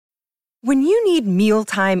When you need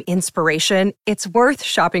mealtime inspiration, it's worth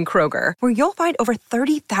shopping Kroger, where you'll find over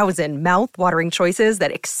 30,000 mouth-watering choices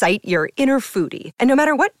that excite your inner foodie. And no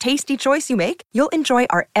matter what tasty choice you make, you'll enjoy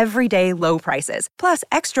our everyday low prices, plus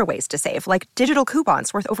extra ways to save, like digital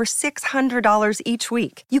coupons worth over $600 each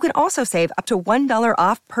week. You can also save up to $1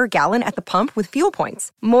 off per gallon at the pump with fuel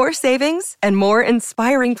points. More savings and more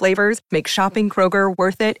inspiring flavors make shopping Kroger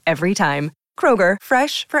worth it every time. Kroger,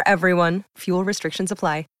 fresh for everyone. Fuel restrictions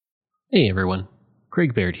apply. Hey everyone,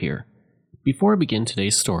 Craig Baird here. Before I begin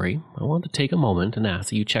today's story, I want to take a moment and ask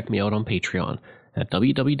that you check me out on Patreon at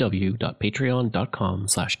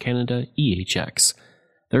www.patreon.com/CanadaEHX.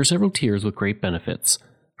 There are several tiers with great benefits,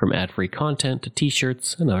 from ad-free content to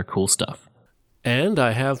t-shirts and other cool stuff. And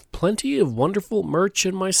I have plenty of wonderful merch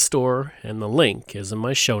in my store, and the link is in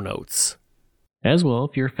my show notes. As well,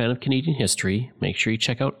 if you're a fan of Canadian history, make sure you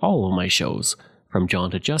check out all of my shows, from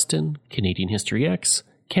John to Justin, Canadian History X,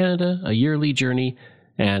 Canada, A Yearly Journey,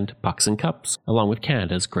 and Pucks and Cups, along with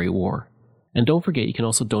Canada's Great War. And don't forget, you can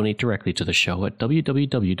also donate directly to the show at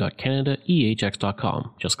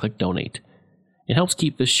www.canadaehx.com. Just click donate. It helps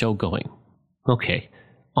keep this show going. Okay,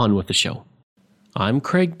 on with the show. I'm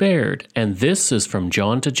Craig Baird, and this is From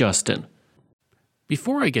John to Justin.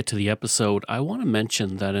 Before I get to the episode, I want to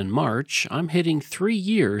mention that in March, I'm hitting 3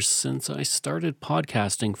 years since I started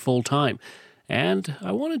podcasting full-time. And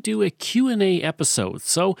I want to do a Q&A episode,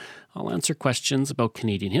 so I'll answer questions about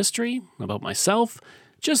Canadian history, about myself.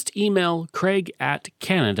 Just email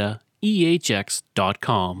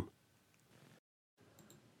craig@canadaehx.com.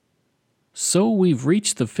 So we've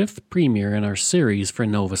reached the 5th premiere in our series for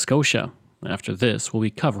Nova Scotia. After this, we'll be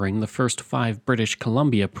covering the first 5 British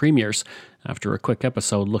Columbia premiers, after a quick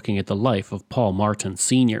episode looking at the life of Paul Martin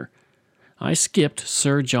Sr. I skipped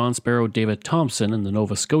Sir John Sparrow David Thompson in the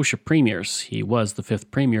Nova Scotia premiers. He was the 5th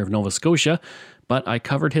premier of Nova Scotia, but I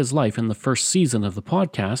covered his life in the first season of the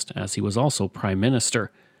podcast, as he was also Prime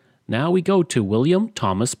Minister. Now we go to William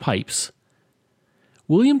Thomas Pipes.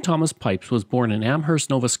 William Thomas Pipes was born in Amherst,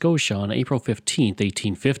 Nova Scotia on April 15,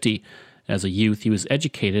 1850. As a youth, he was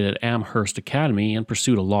educated at Amherst Academy and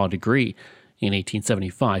pursued a law degree. In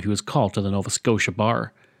 1875, he was called to the Nova Scotia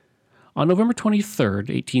Bar. On November 23,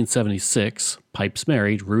 1876, Pipes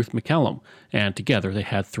married Ruth McCallum, and together they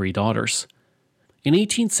had 3 daughters. In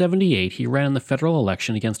 1878, he ran in the federal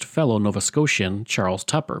election against fellow Nova Scotian Charles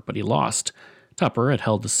Tupper, but he lost. Tupper had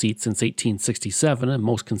held the seat since 1867, and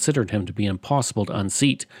most considered him to be impossible to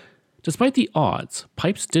unseat. Despite the odds,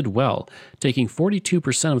 Pipes did well, taking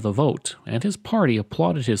 42% of the vote, and his party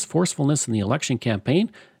applauded his forcefulness in the election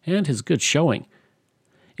campaign and his good showing.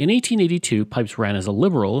 In 1882, Pipes ran as a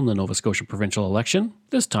Liberal in the Nova Scotia provincial election,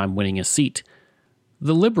 this time winning a seat.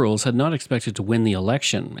 The Liberals had not expected to win the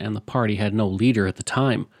election, and the party had no leader at the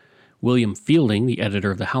time. William Fielding, the editor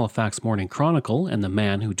of the Halifax Morning Chronicle and the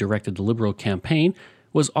man who directed the Liberal campaign,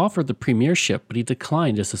 was offered the premiership, but he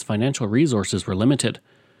declined as his financial resources were limited.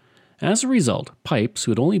 As a result, Pipes,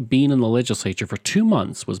 who had only been in the legislature for 2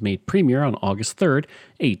 months, was made premier on August 3,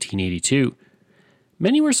 1882.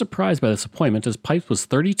 Many were surprised by this appointment, as Pipes was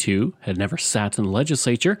 32, had never sat in the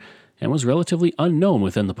legislature, and was relatively unknown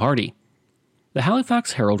within the party. The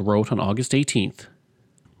Halifax Herald wrote on August 18th,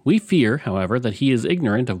 "We fear, however, that he is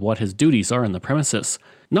ignorant of what his duties are in the premises.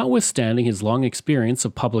 Notwithstanding his long experience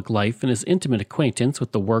of public life and his intimate acquaintance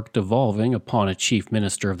with the work devolving upon a chief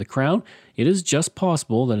minister of the Crown, it is just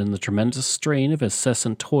possible that in the tremendous strain of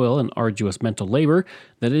incessant toil and arduous mental labor,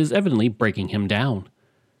 that it is evidently breaking him down."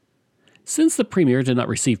 Since the premier did not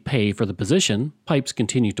receive pay for the position, Pipes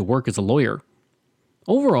continued to work as a lawyer.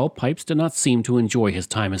 Overall, Pipes did not seem to enjoy his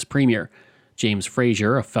time as premier. James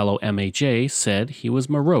Fraser, a fellow MHA, said he was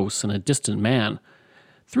morose and a distant man.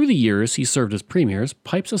 Through the years he served as premiers,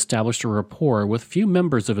 Pipes established a rapport with few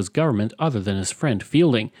members of his government other than his friend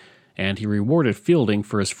Fielding, and he rewarded Fielding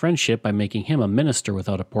for his friendship by making him a minister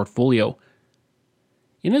without a portfolio.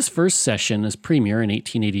 In his first session as premier in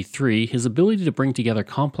 1883, his ability to bring together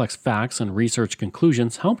complex facts and research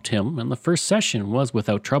conclusions helped him, and the first session was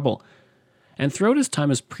without trouble. And throughout his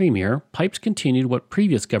time as premier, Pipes continued what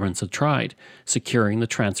previous governments had tried, securing the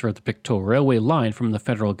transfer of the Pictou Railway line from the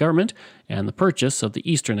federal government and the purchase of the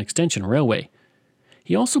Eastern Extension Railway.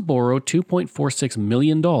 He also borrowed $2.46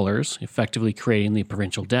 million, effectively creating the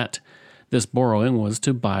provincial debt. This borrowing was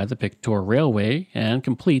to buy the Pictou Railway and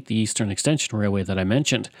complete the Eastern Extension Railway that I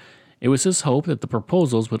mentioned. It was his hope that the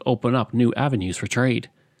proposals would open up new avenues for trade.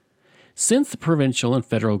 Since the provincial and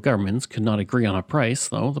federal governments could not agree on a price,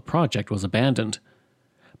 though, the project was abandoned.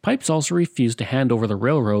 Pipes also refused to hand over the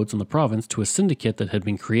railroads in the province to a syndicate that had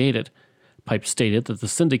been created. Pipes stated that the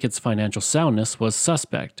syndicate's financial soundness was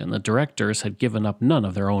suspect and the directors had given up none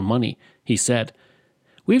of their own money. He said,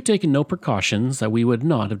 "We've taken no precautions that we would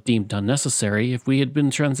not have deemed unnecessary if we had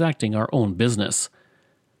been transacting our own business."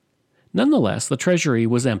 Nonetheless, the treasury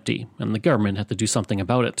was empty, and the government had to do something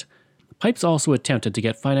about it. Pipes also attempted to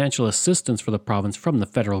get financial assistance for the province from the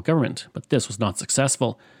federal government, but this was not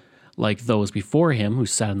successful. Like those before him who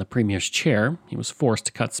sat in the premier's chair, he was forced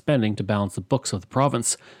to cut spending to balance the books of the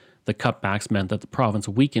province. The cutbacks meant that the province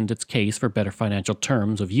weakened its case for better financial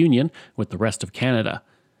terms of union with the rest of Canada.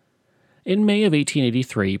 In May of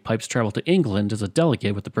 1883, Pipes traveled to England as a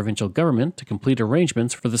delegate with the provincial government to complete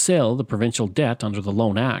arrangements for the sale of the provincial debt under the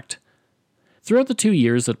Loan Act. Throughout the 2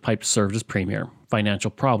 years that Pipes served as premier,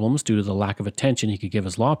 financial problems due to the lack of attention he could give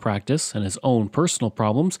his law practice and his own personal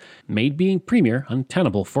problems made being premier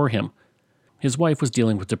untenable for him. His wife was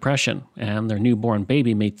dealing with depression, and their newborn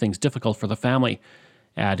baby made things difficult for the family.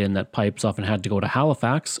 Add in that Pipes often had to go to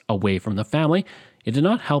Halifax, away from the family, it did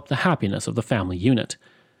not help the happiness of the family unit.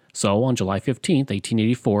 So, on July 15,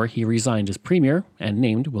 1884, he resigned as premier and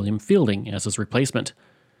named William Fielding as his replacement.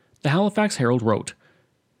 The Halifax Herald wrote,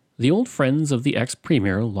 "The old friends of the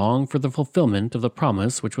ex-premier long for the fulfillment of the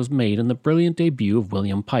promise which was made in the brilliant debut of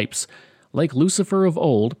William Pipes. Like Lucifer of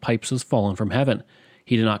old, Pipes has fallen from heaven.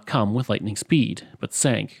 He did not come with lightning speed, but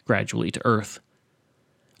sank gradually to earth."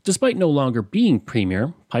 Despite no longer being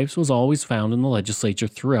premier, Pipes was always found in the legislature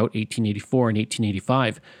throughout 1884 and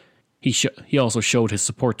 1885. He also showed his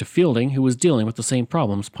support to Fielding, who was dealing with the same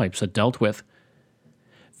problems Pipes had dealt with.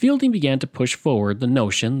 Fielding began to push forward the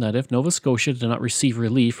notion that if Nova Scotia did not receive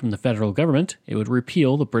relief from the federal government, it would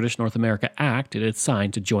repeal the British North America Act it had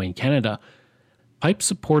signed to join Canada. Pipes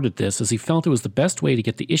supported this as he felt it was the best way to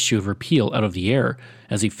get the issue of repeal out of the air,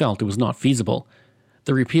 as he felt it was not feasible.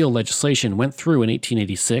 The repeal legislation went through in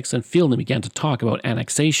 1886, and Fielding began to talk about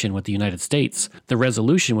annexation with the United States. The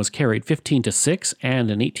resolution was carried 15-6, and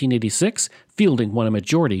in 1886, Fielding won a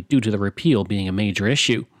majority due to the repeal being a major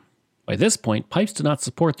issue. By this point, Pipes did not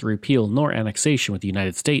support the repeal nor annexation with the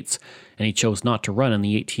United States, and he chose not to run in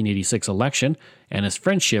the 1886 election, and his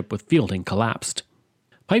friendship with Fielding collapsed.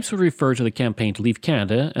 Pipes would refer to the campaign to leave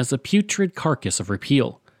Canada as the putrid carcass of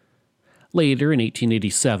repeal. Later, in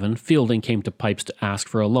 1887, Fielding came to Pipes to ask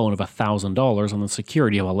for a loan of $1,000 on the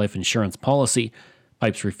security of a life insurance policy.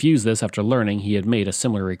 Pipes refused this after learning he had made a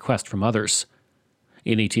similar request from others.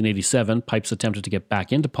 In 1887, Pipes attempted to get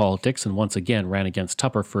back into politics and once again ran against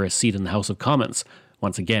Tupper for a seat in the House of Commons.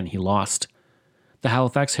 Once again, he lost. The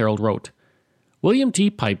Halifax Herald wrote, "William T.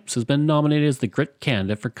 Pipes has been nominated as the Grit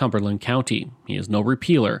candidate for Cumberland County. He is no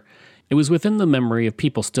repealer. It was within the memory of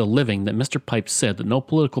people still living that Mr. Pipes said that no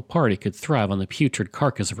political party could thrive on the putrid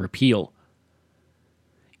carcass of repeal."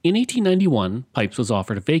 In 1891, Pipes was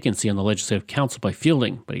offered a vacancy on the Legislative Council by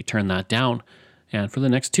Fielding, but he turned that down, and for the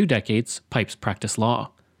next 2 decades, Pipes practiced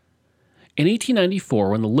law. In 1894,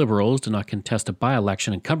 when the Liberals did not contest a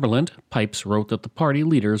by-election in Cumberland, Pipes wrote that the party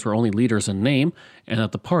leaders were only leaders in name, and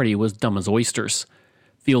that the party was dumb as oysters.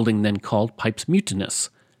 Fielding then called Pipes mutinous.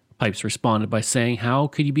 Pipes responded by saying, "How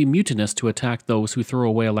could you be mutinous to attack those who throw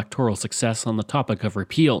away electoral success on the topic of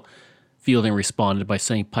repeal?" Fielding responded by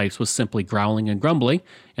saying Pipes was simply growling and grumbling,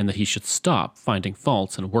 and that he should stop finding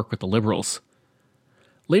faults and work with the Liberals.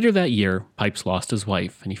 Later that year, Pipes lost his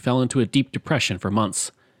wife, and he fell into a deep depression for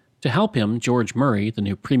months. To help him, George Murray, the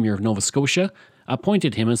new Premier of Nova Scotia,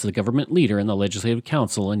 appointed him as the government leader in the Legislative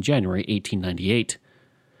Council in January 1898.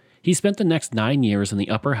 He spent the next 9 years in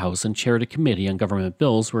the upper house and chaired a committee on government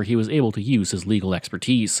bills where he was able to use his legal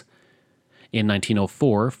expertise. In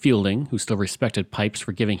 1904, Fielding, who still respected Pipes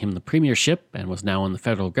for giving him the premiership and was now in the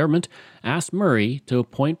federal government, asked Murray to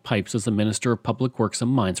appoint Pipes as the Minister of Public Works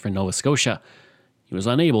and Mines for Nova Scotia. He was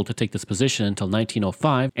unable to take this position until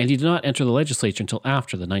 1905, and he did not enter the legislature until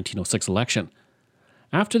after the 1906 election.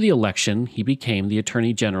 After the election, he became the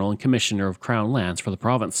Attorney General and Commissioner of Crown Lands for the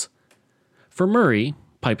province. For Murray,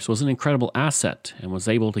 Pipes was an incredible asset and was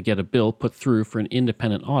able to get a bill put through for an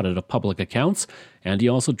independent audit of public accounts, and he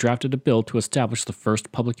also drafted a bill to establish the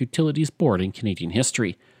first Public Utilities Board in Canadian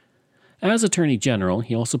history. As Attorney General,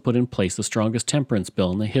 he also put in place the strongest temperance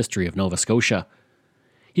bill in the history of Nova Scotia.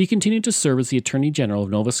 He continued to serve as the Attorney General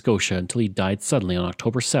of Nova Scotia until he died suddenly on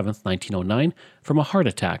October 7, 1909, from a heart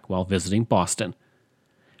attack while visiting Boston.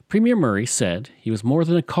 Premier Murray said he was more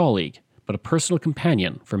than a colleague, but a personal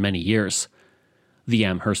companion for many years. The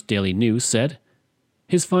Amherst Daily News said,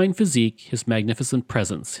 "His fine physique, his magnificent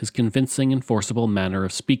presence, his convincing and forcible manner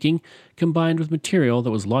of speaking, combined with material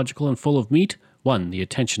that was logical and full of meat, won the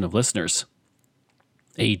attention of listeners."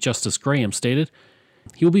 A Justice Graham stated,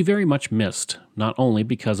 He will be very much missed, not only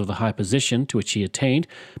because of the high position to which he attained,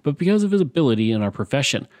 but because of his ability in our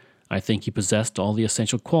profession. I think he possessed all the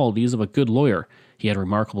essential qualities of a good lawyer. He had a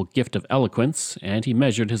remarkable gift of eloquence, and he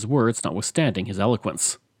measured his words notwithstanding his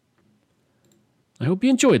eloquence. I hope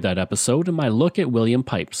you enjoyed that episode and my look at William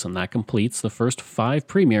Pipes, and that completes the first 5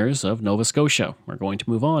 premiers of Nova Scotia. We're going to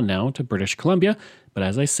move on now to British Columbia, but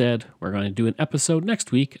as I said, we're going to do an episode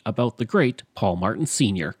next week about the great Paul Martin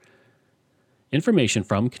Sr. Information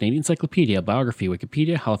from Canadian Encyclopedia, Biography,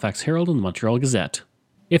 Wikipedia, Halifax Herald, and the Montreal Gazette.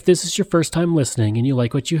 If this is your first time listening and you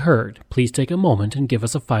like what you heard, please take a moment and give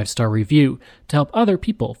us a 5-star review to help other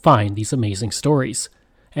people find these amazing stories.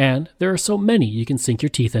 And there are so many you can sink your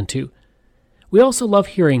teeth into. We also love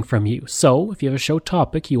hearing from you, so if you have a show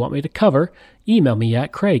topic you want me to cover, email me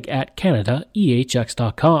at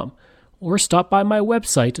craig@canadaehx.com or stop by my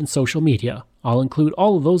website and social media. I'll include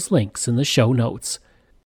all of those links in the show notes.